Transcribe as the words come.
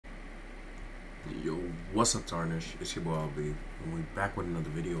What's up, Tarnish? It's your boy LB, and we're back with another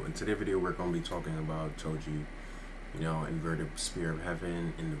video. In today's video, we're going to be talking about TOJI, inverted spear of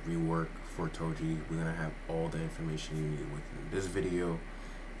heaven, and the rework for TOJI. We're going to have all the information you need within this video,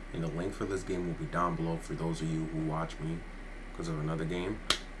 and the link for this game will be down below for those of you who watch me because of another game.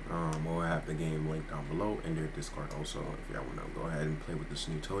 We'll have the game linked down below in their Discord also if y'all want to go ahead and play with this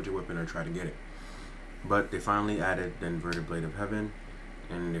new TOJI weapon or try to get it. But they finally added the inverted blade of heaven,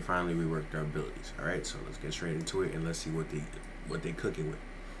 and they finally reworked their abilities. Alright, so let's get straight into it and let's see what they cooking with.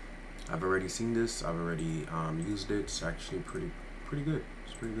 I've already seen this, I've already used it. It's actually pretty good.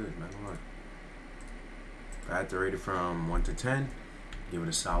 It's pretty good, not gonna lie. If I had to rate it from 1 to 10, give it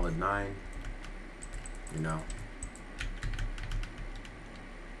a solid 9.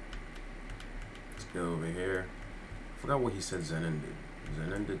 Let's go over here. I forgot what he said Zenon did.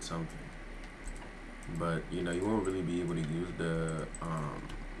 Zenon did something. But you won't really be able to use the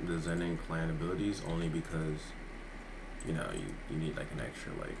Zenon clan abilities only because you need like an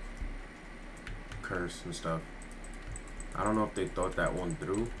extra like curse and stuff. I don't know if they thought that one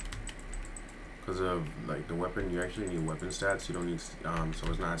through because of like the weapon. You actually need weapon stats. You don't need so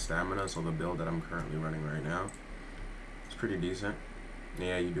it's not stamina. So the build that I'm currently running right now, it's pretty decent.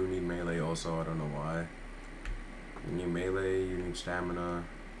 Yeah, you do need melee also. I don't know why. You need melee. You need stamina.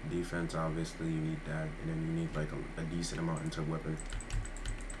 Defense, obviously you need that, and then you need like a decent amount into weapon.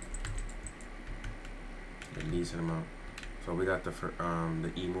 A decent amount. So we got the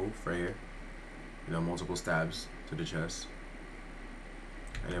E move right here. Multiple stabs to the chest.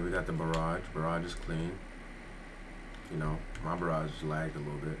 And then we got the barrage. Barrage is clean. My barrage lagged a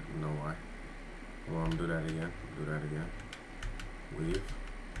little bit. You know why? Well, I'm do that again. Do that again. Weave.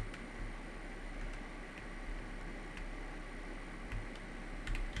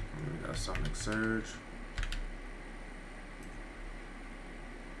 We got Sonic Surge.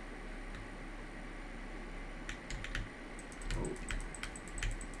 Oh.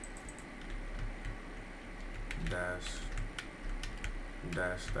 Dash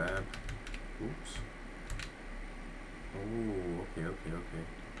stab. Oops. Oh, okay.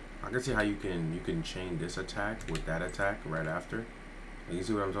 I can see how you can chain this attack with that attack right after. You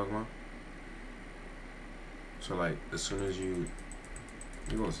see what I'm talking about? So like as soon as you're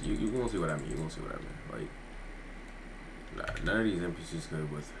gonna see what I mean. You're gonna see what I mean. Like, none of these NPCs good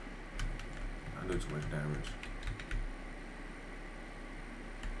with. I do too much damage.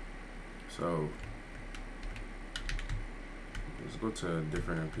 So let's go to a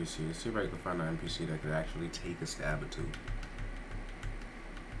different NPC. See if I can find an NPC that could actually take a stab or two.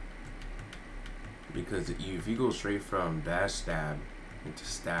 Because if you go straight from dash stab into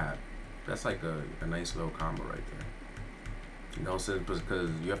stab, that's like a nice little combo right there. Because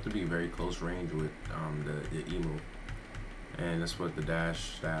you have to be very close range with the E move, and that's what the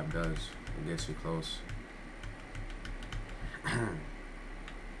dash stab does. It gets you close. So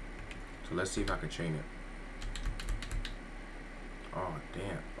let's see if I can chain it. Oh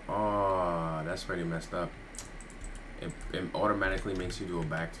damn! Oh, that's pretty messed up. It automatically makes you do a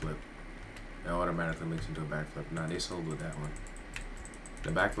backflip. It automatically makes you do a backflip. Nah, they sold with that one.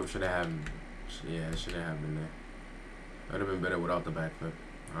 The backflip should have happened. Yeah, it should have been there. It would have been better without the backflip,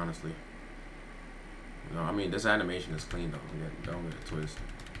 honestly. I mean, this animation is clean though. Don't get it twisted.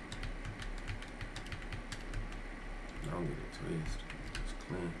 Don't get it twisted. It's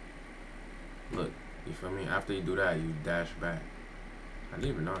clean. Look, you feel me? After you do that, you dash back. I didn't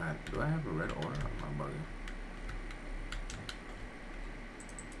even know do I have a red aura? I'm bugging.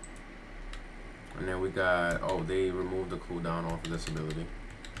 And then we got, they removed the cooldown off of this ability.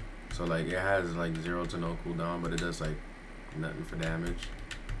 So like it has like 0 to no cooldown, but it does like nothing for damage.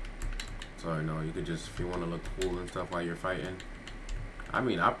 So you could just, if you want to look cool and stuff while you're fighting. I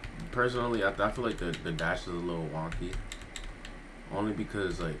mean, I personally I feel like the dash is a little wonky, only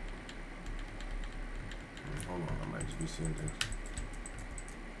because like, hold on, I might just be seeing things.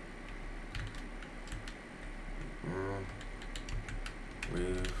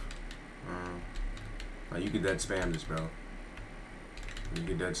 Wave. Like you could dead spam this, bro. You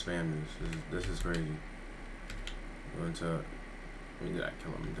could dead spam this. This is crazy. Go into. I mean, did I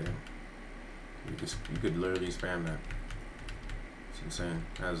kill him? Damn. You could literally spam that. It's insane.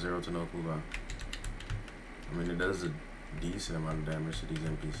 It has 0 to no cooldown. I mean, it does a decent amount of damage to these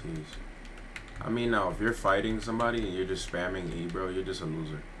NPCs. I mean, now if you're fighting somebody and you're just spamming E, bro, you're just a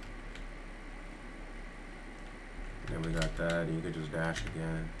loser. Then we got that. And you could just dash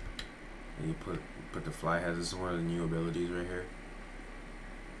again. And you put the fly has. This is one of the new abilities right here.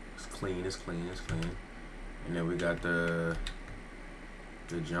 It's clean. And then we got the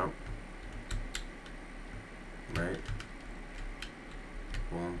jump. Right?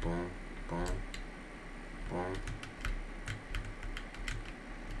 Boom, boom, boom. Boom.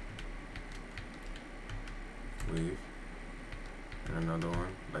 Weave. And another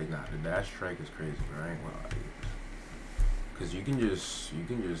one. Like, nah, the dash strike is crazy, bro. I ain't gonna lie to you. Cause you can just,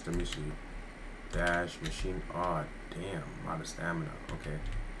 let me see. Dash, machine, oh damn, a lot of stamina. Okay.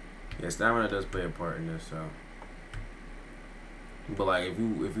 Yeah, stamina does play a part in this, so. But like, if you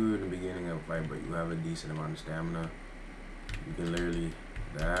were in the beginning of a fight, but you have a decent amount of stamina, you can literally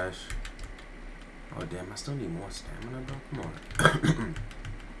dash. Oh damn, I still need more stamina, bro. Come on.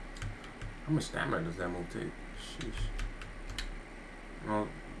 How much stamina does that move take? Sheesh. Well,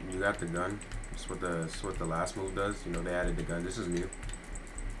 you got the gun. That's what the last move does. You know, they added the gun. This is new.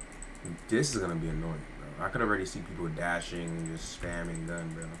 This is gonna be annoying, bro. I could already see people dashing and just spamming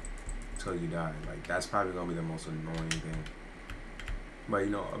gun, bro, until you die. Like, that's probably gonna be the most annoying thing. But you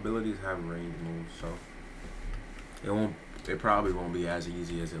know, abilities have range moves, so it probably won't be as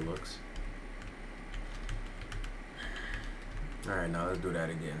easy as it looks. All right, now let's do that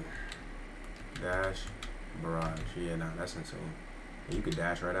again. Dash, barrage. Yeah, nah, that's insane. And you could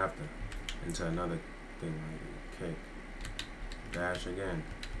dash right after into another thing, like kick. Dash again.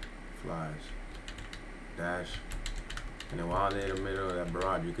 Flies. Dash. And then while they're in the middle of that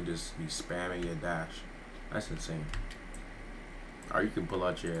barrage, you could just be spamming your dash. That's insane. Or you can pull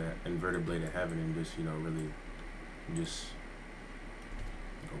out your inverted blade of heaven and just, you know, really just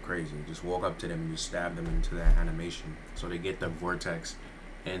go crazy. Just walk up to them and just stab them into that animation. So they get the vortex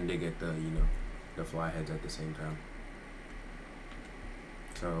and they get the, you know, the fly heads at the same time.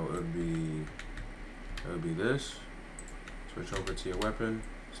 So it would be this. Switch over to your weapon,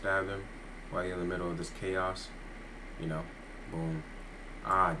 stab them while you're in the middle of this chaos. You know, boom.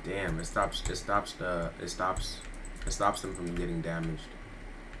 Ah, damn! It stops them from getting damaged.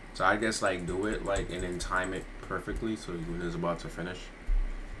 So I guess like do it like and then time it perfectly so when it's about to finish,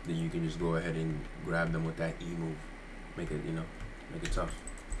 then you can just go ahead and grab them with that E move. Make it, you know, make it tough.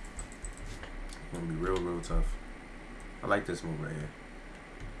 It's gonna be real tough. I like this move right here.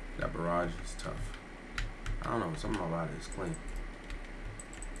 That barrage is tough. I don't know, something about it is clean.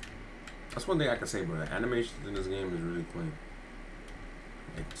 That's one thing I can say, bro. The animations in this game is really clean.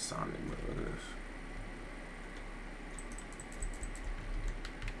 It's Sonic, bro. Look at this.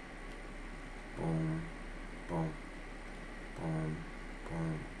 Boom, boom, boom,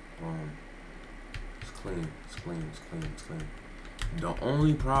 boom, boom. It's clean, it's clean, it's clean, it's clean. The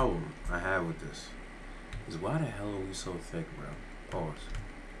only problem I have with this is why the hell are we so thick, bro? Pause.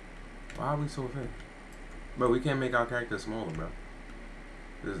 Why are we so thick? Bro, we can't make our character smaller, bro.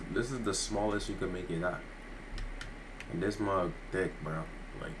 This is the smallest you can make it at. And this mug thick, bro.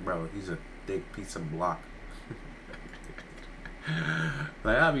 Like, bro, he's a thick piece of block.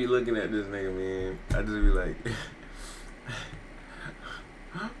 Like, I be looking at this nigga, man. I just be like,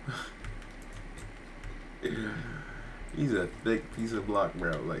 he's a thick piece of block,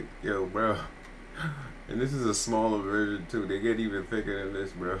 bro. Like, yo, bro. And this is a smaller version, too. They get even thicker than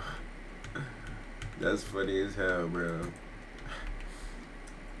this, bro. That's funny as hell, bro.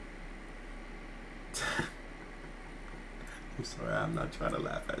 I'm sorry, I'm not trying to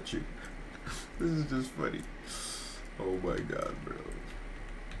laugh at you. This is just funny. Oh my god, bro.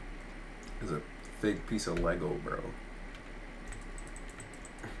 It's a thick piece of Lego, bro.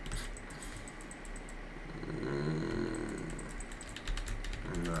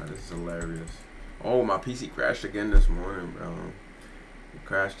 Nah, this is hilarious. Oh, my PC crashed again this morning, bro. It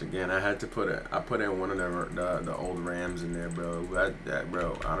crashed again. I had to put in one of the old RAMs in there, bro.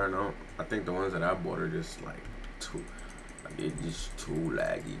 Bro, I don't know. I think the ones that I bought are just like it's just too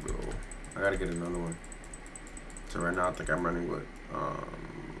laggy, bro. I gotta get another one. So right now I think I'm running what? I'm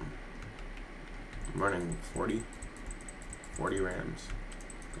running 40 RAMs.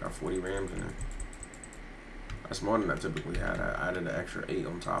 Got 40 RAMs in there. That's more than I typically had. I added an extra 8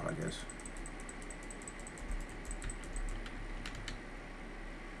 on top, I guess.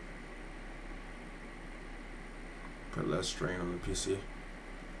 Put less strain on the PC.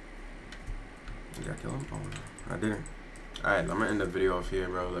 Did I kill him? Oh no, I didn't. Alright, I'm gonna end the video off here,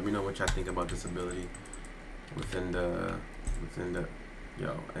 bro. Let me know what y'all think about this ability within the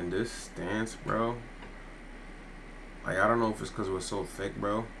yo, and this stance, bro. Like, I don't know if it's because we're so thick,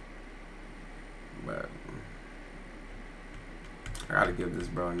 bro, but I gotta give this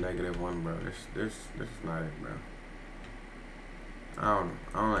bro a -1, bro. This is not it, bro. I don't know.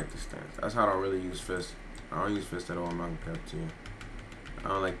 I don't like this stance. That's how I don't really use fist. I don't use fist at all. I'm not gonna cut to you. I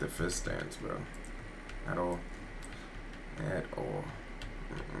don't like the fist stance, bro. At all. At all.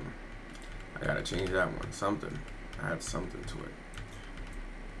 I gotta change that one. Something. Add something to it.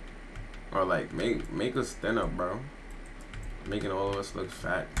 Or like make us thin up, bro. Making all of us look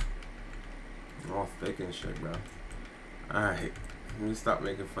fat. All thick and shit, bro. Alright, let me stop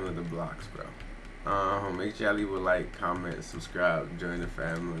making fun of the blocks, bro. Make sure y'all leave a like, comment, subscribe, join the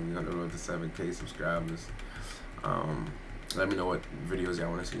family. We're on the road to 7K subscribers. Let me know what videos y'all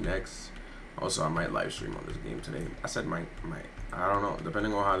want to see next. Also, I might live stream on this game today. I said might. I don't know,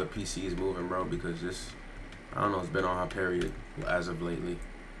 depending on how the PC is moving, bro, because this, I don't know, it's been on her period as of lately.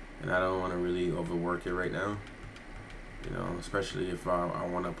 And I don't want to really overwork it right now. You know, especially if I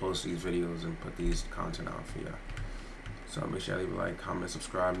want to post these videos and put these content out for y'all. So make sure you leave a like, comment,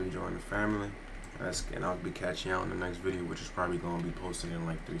 subscribe, and join the family. And I'll be catching y'all in the next video, which is probably going to be posted in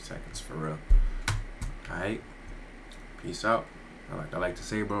like 3 seconds for real. Alright, peace out. Like I like to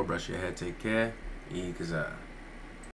say, bro, brush your head, take care. Kaizan.